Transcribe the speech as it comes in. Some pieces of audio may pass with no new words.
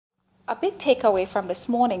A big takeaway from this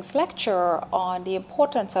morning's lecture on the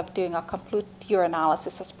importance of doing a complete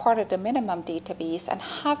urinalysis as part of the minimum database and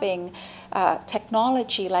having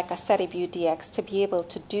technology like a SediVue Dx to be able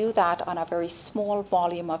to do that on a very small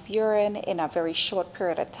volume of urine in a very short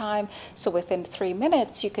period of time. So within 3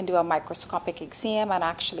 minutes, you can do a microscopic exam and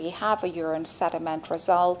actually have a urine sediment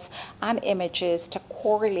results and images to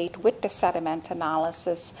correlate with the sediment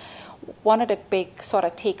analysis. One of the big sort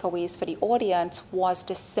of takeaways for the audience was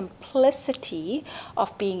the simplicity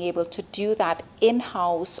of being able to do that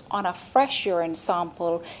in-house on a fresh urine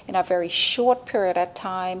sample in a very short period of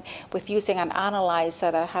time with using an analyzer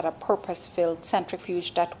that had a purpose-built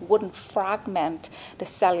centrifuge that wouldn't fragment the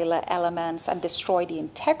cellular elements and destroy the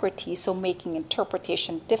integrity, so making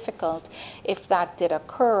interpretation difficult if that did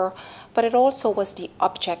occur. But it also was the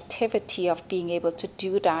objectivity of being able to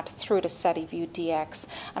do that through the SediVue Dx.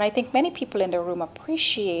 And I think many people in the room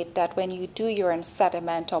appreciate that when you do urine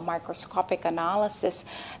sediment or microscopic analysis,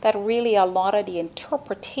 that really a lot of the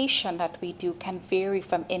interpretation that we do can vary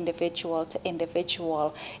from individual to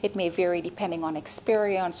individual. It may vary depending on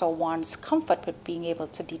experience or one's comfort with being able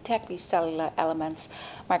to detect these cellular elements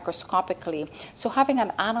microscopically. So having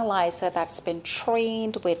an analyzer that's been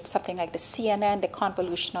trained with something like the CNN, the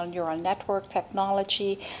convolutional neural network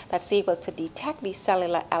technology, that's able to detect these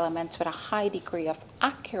cellular elements with a high degree of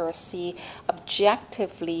accuracy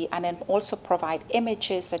objectively, and then also provide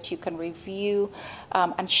images that you can review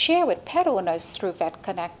and share with pet owners through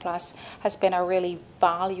VetConnect Plus has been a really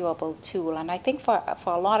valuable tool. And I think for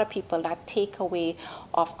a lot of people, that takeaway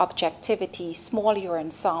of objectivity, small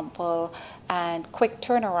urine sample, and quick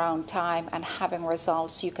turnaround time and having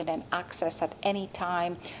results you can then access at any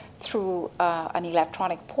time through an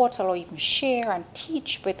electronic portal or even share and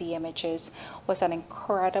teach with the images was an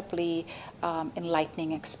incredibly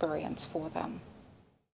enlightening experience for them.